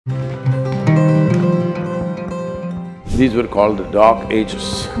These were called the dark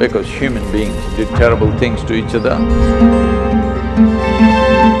ages because human beings did terrible things to each other.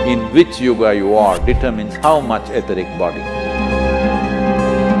 In which yuga you are determines how much etheric body.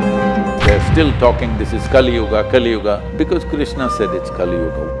 They're still talking, this is Kali Yuga, because Krishna said it's Kali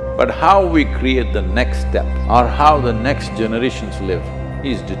Yuga. But how we create the next step or how the next generations live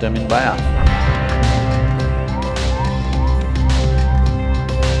is determined by us.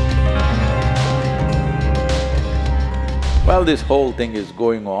 Well, this whole thing is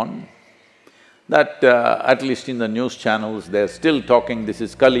going on, that at least in the news channels, they're still talking, this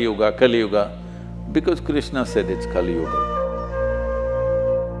is Kali Yuga, because Krishna said it's Kali Yuga.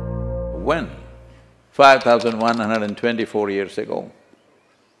 When? 5,124 years ago.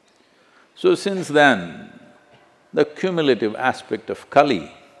 So since then, the cumulative aspect of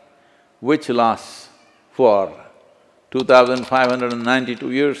Kali, which lasts for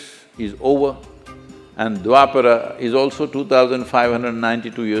 2,592 years, is over, and Dwapara is also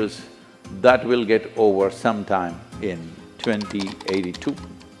 2,592 years, that will get over sometime in 2082.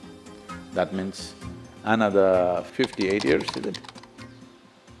 That means another 58 years, is it?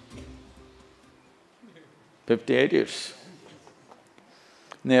 58 years.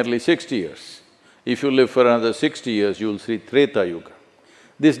 Nearly 60 years. If you live for another 60 years, you'll see Treta Yuga.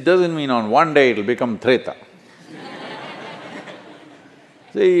 This doesn't mean on one day it'll become Treta.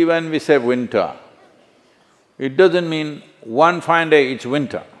 See, when we say winter, it doesn't mean one fine day it's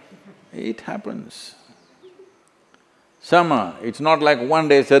winter. It happens. Summer, it's not like one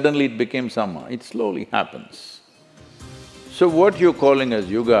day suddenly it became summer, it slowly happens. So what you're calling as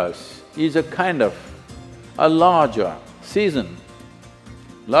yugas is a kind of a larger season,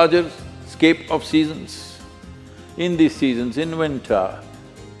 larger scape of seasons. In these seasons, in winter,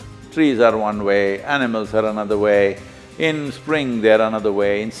 trees are one way, animals are another way, in spring they're another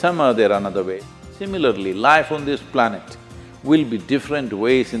way, in summer they're another way. Similarly, life on this planet will be different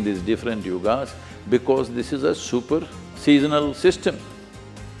ways in these different yugas because this is a super seasonal system.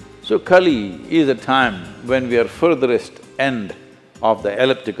 So Kali is a time when we are furthest end of the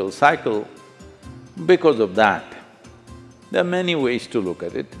elliptical cycle. Because of that, there are many ways to look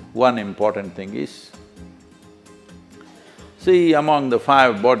at it. One important thing is, see, among the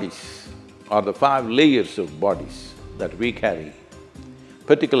five bodies or the five layers of bodies that we carry,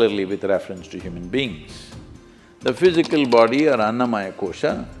 particularly with reference to human beings, the physical body or Annamaya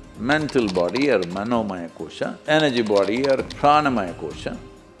kosha, mental body or Manomaya kosha, energy body or Pranamaya kosha,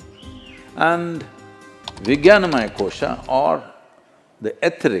 and Vijnanamaya kosha or the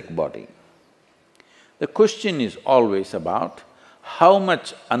etheric body. The question is always about how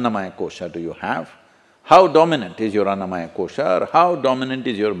much Annamaya kosha do you have, how dominant is your Annamaya kosha, or how dominant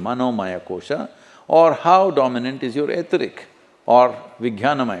is your Manomaya kosha, or how dominant is your etheric or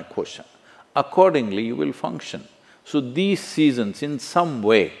Vijnanamaya kosha. Accordingly, you will function. So these seasons in some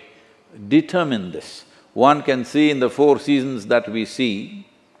way determine this. One can see in the four seasons that we see,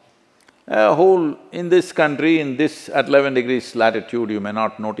 in this country, in this at 11 degrees latitude, you may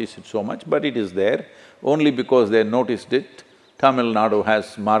not notice it so much, but it is there. Only because they noticed it, Tamil Nadu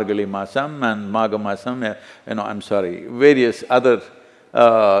has Margali Masam and Magha Masam, various other…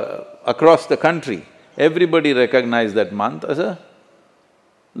 across the country, everybody recognized that month as a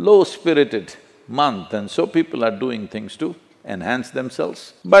low-spirited month, and so people are doing things to enhance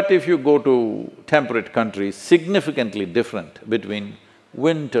themselves. But if you go to temperate countries, significantly different between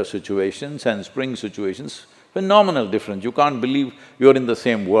winter situations and spring situations, phenomenal difference. You can't believe you're in the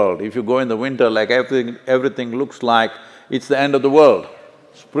same world. If you go in the winter, like everything looks like it's the end of the world.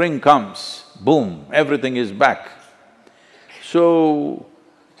 Spring comes, boom, everything is back. So,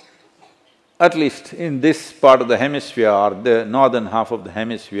 at least in this part of the hemisphere or the northern half of the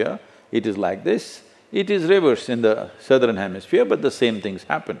hemisphere, it is like this. It is reverse in the southern hemisphere, but the same things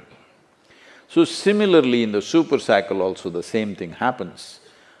happen. So similarly, in the super cycle also the same thing happens.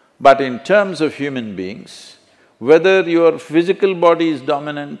 But in terms of human beings, whether your physical body is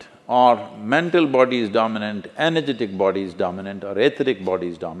dominant or mental body is dominant, energetic body is dominant or etheric body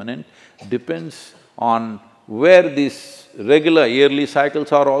is dominant, depends on where these regular yearly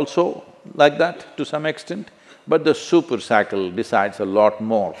cycles are also like that to some extent, but the super cycle decides a lot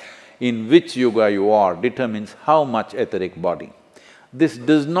more. In which yuga you are determines how much etheric body. This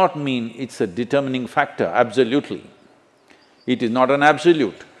does not mean it's a determining factor, absolutely. It is not an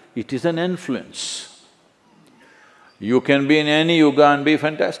absolute, it is an influence. You can be in any yuga and be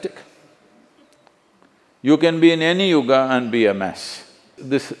fantastic. You can be in any yuga and be a mess.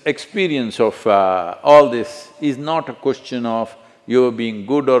 This experience of all this is not a question of you being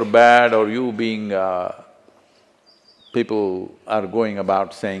good or bad or you being… people are going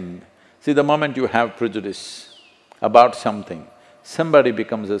about saying, see, the moment you have prejudice, about something, somebody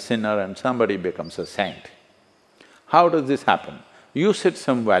becomes a sinner and somebody becomes a saint. How does this happen? You set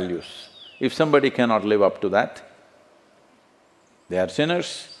some values. If somebody cannot live up to that, they are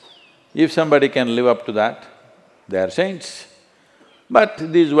sinners. If somebody can live up to that, they are saints. But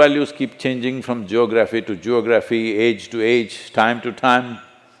these values keep changing from geography to geography, age to age, time to time,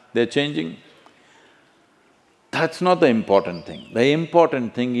 they're changing. That's not the important thing. The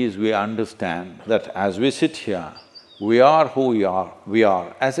important thing is we understand that as we sit here, we are who we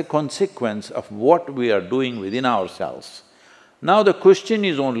are as a consequence of what we are doing within ourselves. Now the question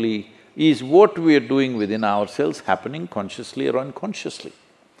is only, is what we are doing within ourselves happening consciously or unconsciously?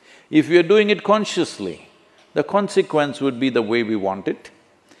 If we are doing it consciously, the consequence would be the way we want it.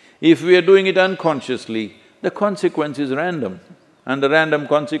 If we are doing it unconsciously, the consequence is random, and the random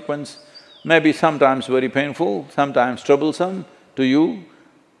consequence may be sometimes very painful, sometimes troublesome to you,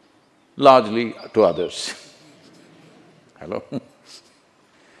 largely to others. Hello? If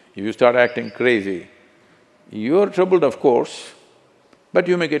you start acting crazy, you're troubled of course, but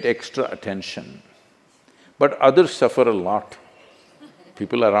you may get extra attention. But others suffer a lot,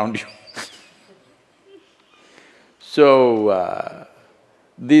 people around you. So,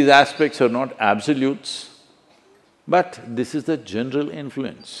 these aspects are not absolutes, but this is the general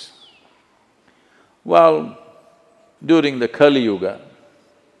influence. Well, during the Kali Yuga,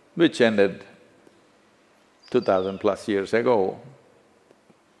 which ended 2000 plus years ago,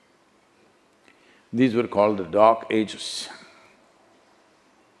 these were called the dark ages,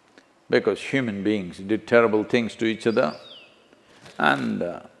 because human beings did terrible things to each other and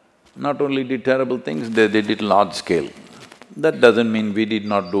not only did terrible things, they did it large scale. That doesn't mean we did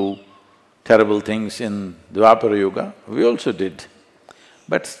not do terrible things in Dwapara Yuga, we also did.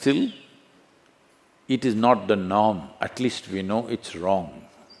 But still, it is not the norm, at least we know it's wrong.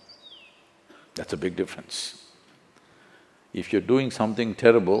 That's a big difference. If you're doing something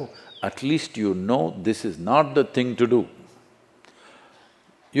terrible, at least you know this is not the thing to do.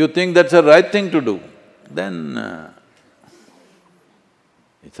 You think that's the right thing to do, then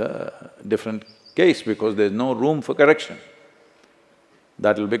it's a different case because there's no room for correction.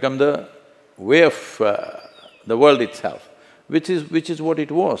 That will become the way of the world itself, which is what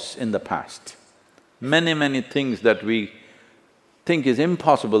it was in the past. Many things that we think is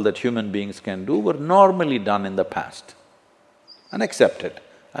impossible that human beings can do were normally done in the past and accepted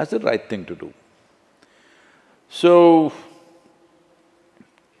as the right thing to do. So,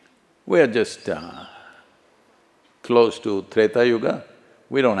 we are just close to Treta Yuga,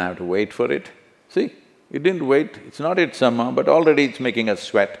 we don't have to wait for it. See, it didn't wait, it's not yet summer, but already it's making us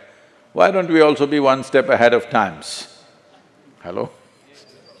sweat. Why don't we also be one step ahead of times? Hello?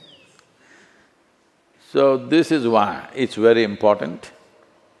 So this is why it's very important.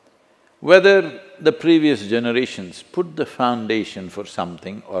 Whether the previous generations put the foundation for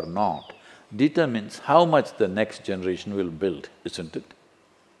something or not determines how much the next generation will build, isn't it?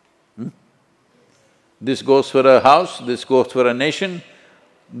 This goes for a house, this goes for a nation,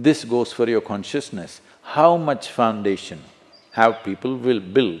 this goes for your consciousness. How much foundation have people will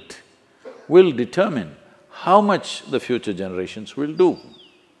build will determine how much the future generations will do.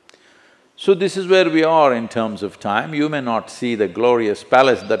 So this is where we are in terms of time. You may not see the glorious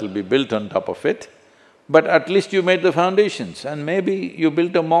palace that will be built on top of it, but at least you made the foundations and maybe you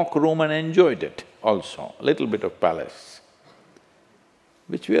built a mock room and enjoyed it also, a little bit of palace,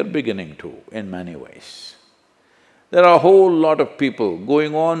 which we are beginning to in many ways. There are a whole lot of people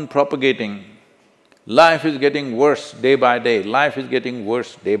going on propagating, life is getting worse day by day, life is getting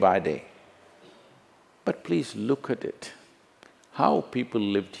worse day by day. But please look at it, how people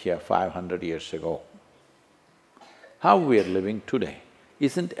lived here 500 years ago, how we are living today.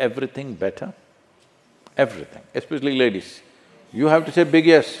 Isn't everything better? Everything, especially ladies. You have to say big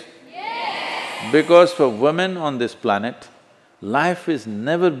yes. Yes! Because for women on this planet, life has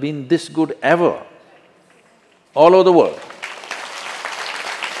never been this good ever, all over the world.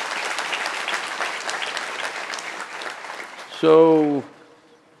 So,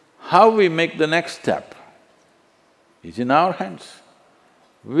 how we make the next step is in our hands.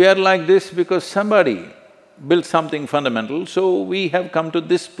 We are like this because somebody built something fundamental, so we have come to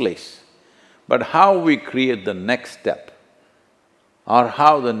this place. But how we create the next step or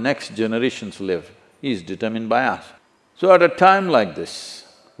how the next generations live is determined by us. So at a time like this,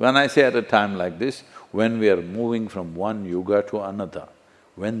 when I say at a time like this, when we are moving from one yuga to another,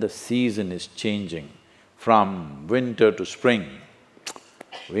 when the season is changing from winter to spring,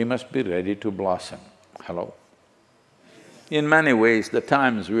 we must be ready to blossom. Hello? In many ways, the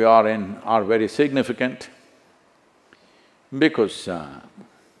times we are in are very significant because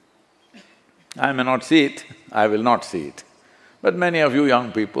I may not see it, I will not see it. But many of you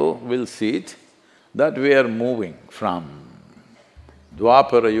young people will see it, that we are moving from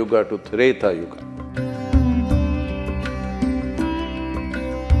Dwapara Yuga to Treta Yuga.